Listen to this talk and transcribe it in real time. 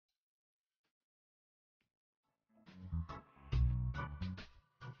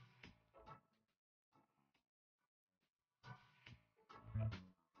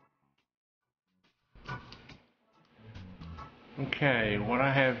Okay, what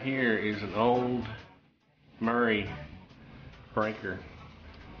I have here is an old Murray breaker.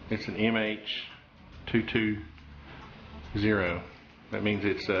 It's an MH220. That means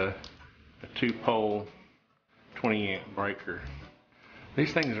it's a 2-pole 20-amp breaker.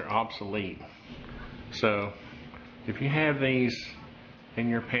 These things are obsolete. So if you have these in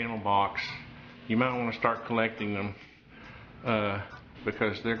your panel box, you might want to start collecting them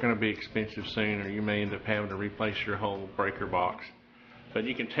because they're going to be expensive soon, or you may end up having to replace your whole breaker box. But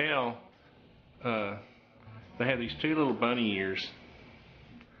you can tell they have these two little bunny ears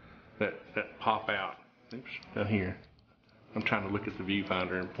that pop out. Oops, down here. I'm trying to look at the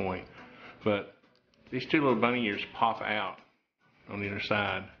viewfinder and point. But these two little bunny ears pop out on the other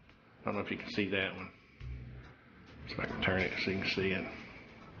side. I don't know if you can see that one. So I can turn it so you can see it.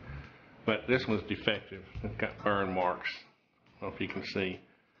 But this one's defective. It's got burn marks. I don't know if you can see.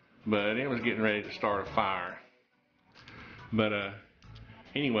 But it was getting ready to start a fire. But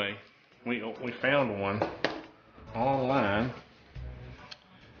anyway, we found one online.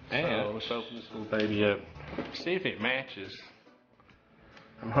 And so let's open this little baby up. See if it matches.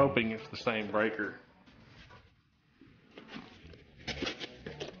 I'm hoping it's the same breaker.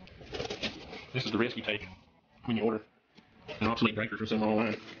 This is the risk you take when you order an obsolete breaker from someone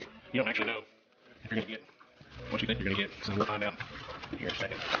online. You don't actually know if you're going to get what you think you're going to get, so we'll find out here in a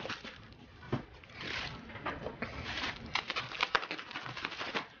second.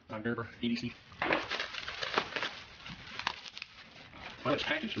 My Gerber EDC. Well, it's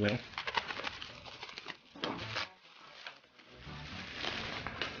packaged well.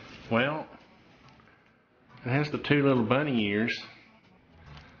 Well, it has the two little bunny ears,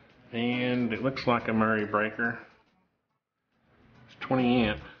 and it looks like a Murray breaker. It's 20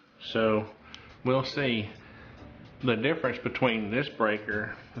 amp, so we'll see the difference between this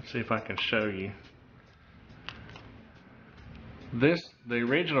breaker. Let's see if I can show you. The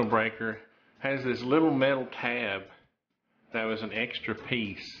original breaker has this little metal tab that was an extra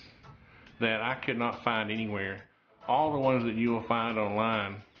piece that I could not find anywhere. All the ones that you will find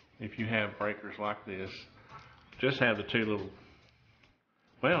online, if you have breakers like this, just have the two little,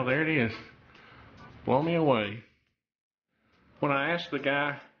 well, there it is. Blow me away. When I asked the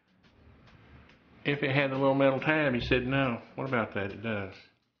guy if it had the little metal tab, he said no. What about that? It does.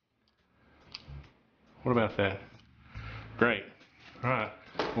 What about that? Great. Alright,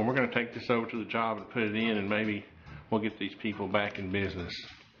 well, we're going to take this over to the job and put it in, and maybe we'll get these people back in business,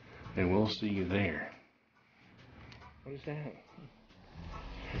 and we'll see you there. What is that?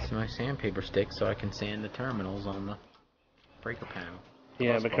 It's my sandpaper stick so I can sand the terminals on the breaker panel.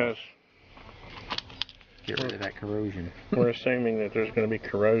 Yeah, because get rid of that corrosion. We're assuming that there's going to be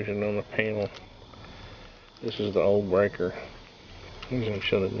corrosion on the panel. This is the old breaker. I'm going to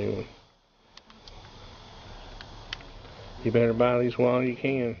show the new one. You better buy these while you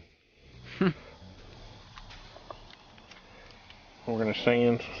can. We're going to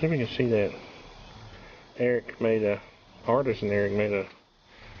sand. See if we can see that. Artisan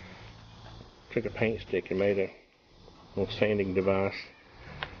took a paint stick and made a little sanding device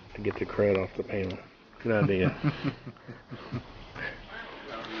to get the crud off the panel. Good idea.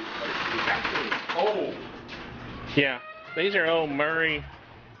 Oh, yeah, these are old Murray.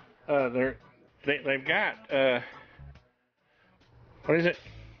 They've got what is it?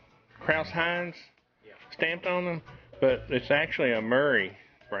 Kraus-Heinz stamped on them, but it's actually a Murray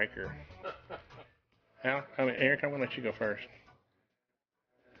breaker. Eric, I'm gonna let you go first.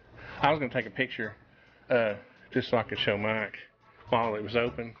 I was gonna take a picture, just so I could show Mike while it was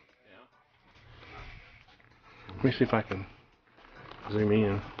open. Let me see if I can zoom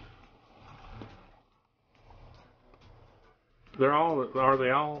in. Are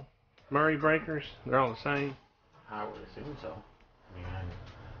they all Murray breakers? They're all the same? I would assume so.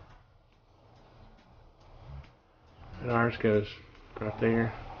 And ours goes right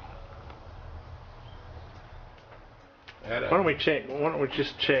there. Why don't we check? Why don't we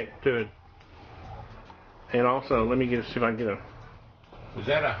just check to it? And also, let me see if I can get a. Is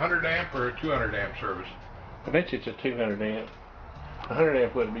that a 100 amp or a 200 amp service? I bet you it's a 200 amp. 100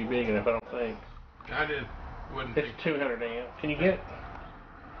 amp wouldn't be big enough, I don't think. Wouldn't It's think. 200 amp.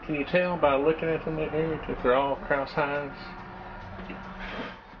 Can you tell by looking at them here if they're all Kraus-Heinz?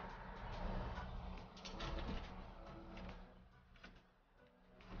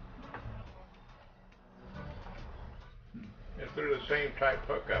 If they're the same type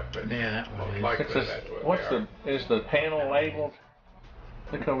hookup, but yeah, that one is. likely that's what Is the panel labeled?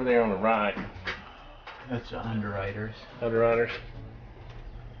 Look over there on the right. That's Underwriters. Underwriters.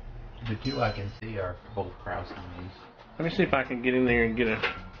 The two I can see are both Kraus-Heinz. Let me see if I can get in there and get a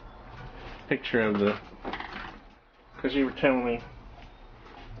picture of the Because you were telling me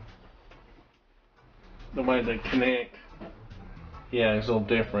the way they connect, yeah, it's a little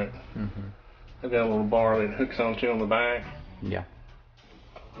different. Mm-hmm. I've got a little bar that hooks onto on the back, Yeah.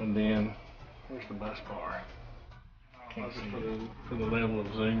 and then where's the bus bar? Can't see for the level of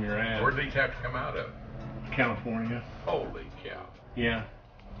zoom you're at. Where'd these have to come out of? California. Holy cow. Yeah,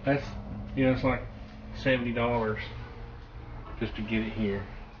 that's it's like $70 just to get it here.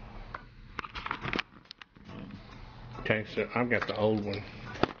 Okay, so I've got the old one.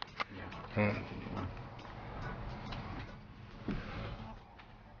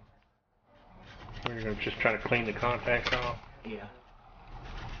 We're gonna just try to clean the contacts off. Yeah.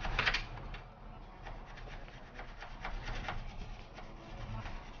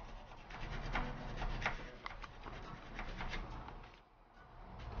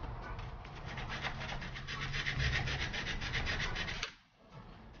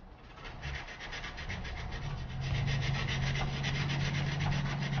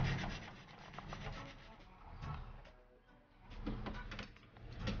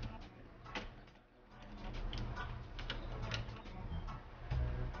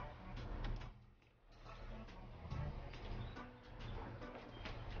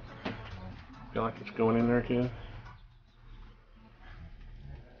 Feel like it's going in there too.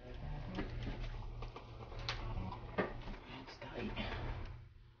 It's tight.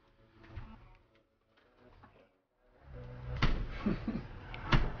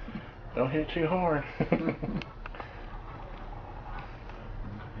 Don't hit it too hard.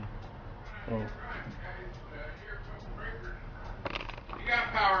 Oh. You got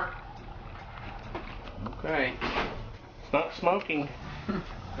power. Okay. It's not smoking.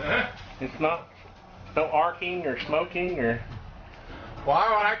 Huh? It's not no arcing or smoking or. Well,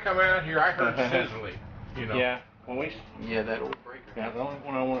 when I come out here, I heard sizzling. You know. Yeah. When we. Yeah, that old breaker. Yeah, the only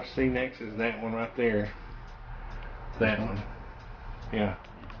one I want to see next is that one right there. That one. Yeah.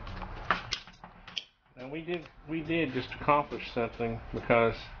 And we did just accomplish something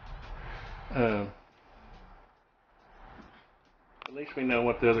because at least we know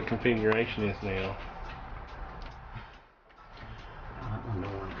what the other configuration is now. I don't know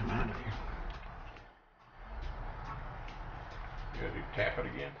where to come out of here. You gotta tap it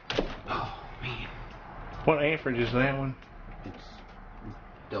again. Oh, man. What amperage is that one? It's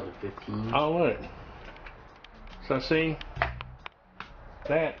double 15. Oh, look. So see,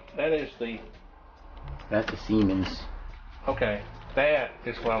 that is the, That's a Siemens. okay, that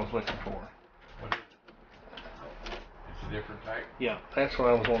is what I was looking for. What is it? It's a different type. Yeah, that's what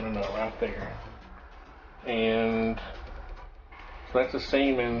I was wanting to know right there. And so that's a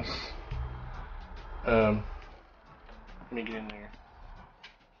Siemens. Let me get in there.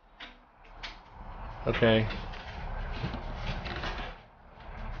 Okay.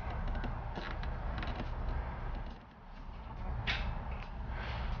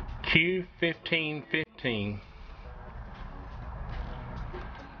 Q1515.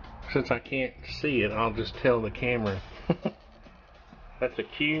 Since I can't see it, I'll just tell the camera. That's a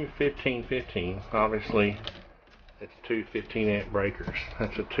Q1515. Obviously, it's two 15 amp breakers.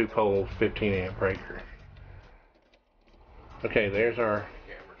 That's a 2-pole 15 amp breaker. Okay, there's our.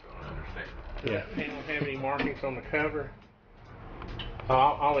 Cameras don't understand. Yeah. They don't have any markings on the cover. Oh,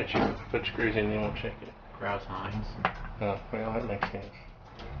 I'll let you put screws in and then we'll check it. Krause Heinz. Oh, well, that makes sense.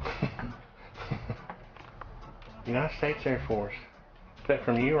 United States Air Force. Is that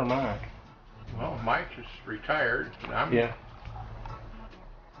from you or Mike? Well, Mike just retired. And Yeah.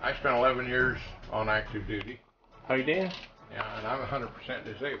 I spent 11 years on active duty. Oh, you did? Yeah, and I'm 100%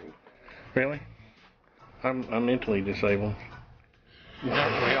 disabled. Really? I'm mentally disabled.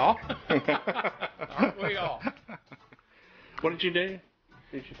 Aren't we all? Aren't we all? What did you do?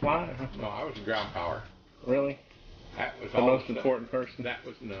 Did you fly? No, I was in ground power. Really? That was The all most stuff. important person? That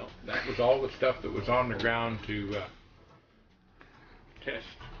was all the stuff that was on the ground to test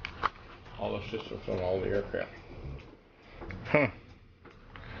all the systems on all the aircraft. Huh.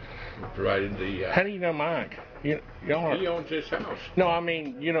 We provided the. How do you know Mike? Y'all are... He owns this house. No, I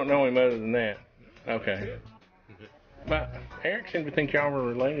mean, you don't know him other than that. That's Okay. it. But Eric seemed to think y'all were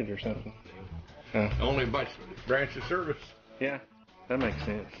related or something. Only by branch of service. Yeah, that makes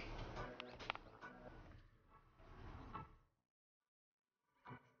sense.